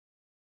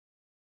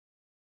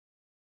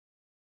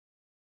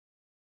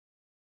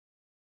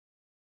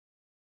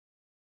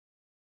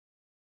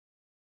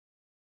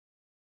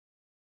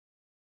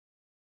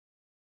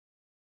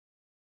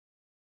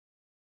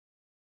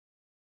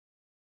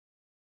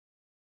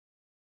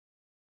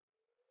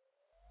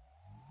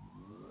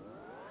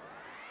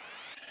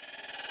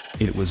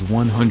It was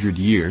 100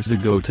 years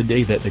ago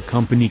today that the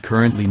company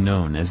currently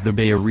known as the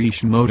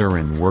Bayerische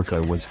Motoren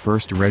Werke was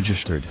first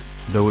registered,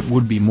 though it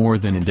would be more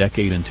than a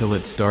decade until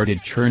it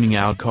started churning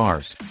out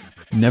cars.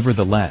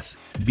 Nevertheless,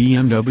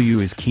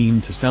 BMW is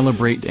keen to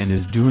celebrate and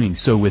is doing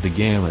so with a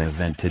gala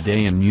event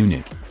today in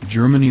Munich,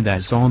 Germany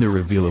that saw the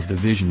reveal of the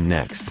Vision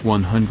Next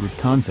 100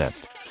 concept.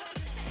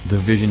 The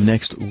Vision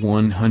Next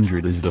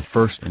 100 is the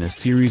first in a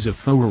series of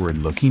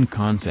forward-looking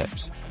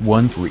concepts,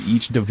 one for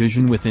each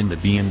division within the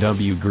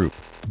BMW Group: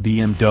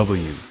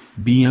 BMW,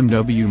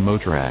 BMW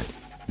Motorrad,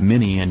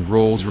 Mini and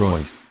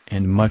Rolls-Royce,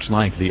 and much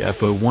like the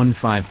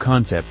F015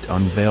 concept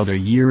unveiled a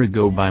year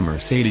ago by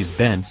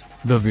Mercedes-Benz,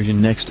 the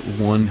Vision Next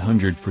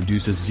 100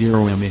 produces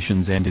zero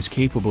emissions and is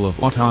capable of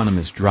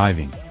autonomous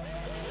driving.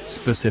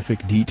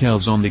 Specific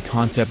details on the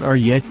concept are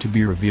yet to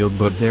be revealed,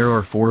 but there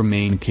are four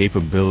main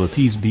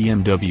capabilities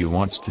BMW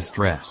wants to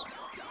stress: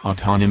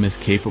 autonomous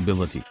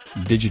capability,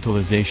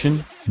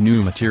 digitalization,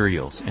 new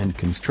materials and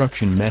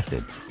construction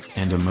methods,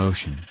 and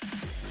emotion.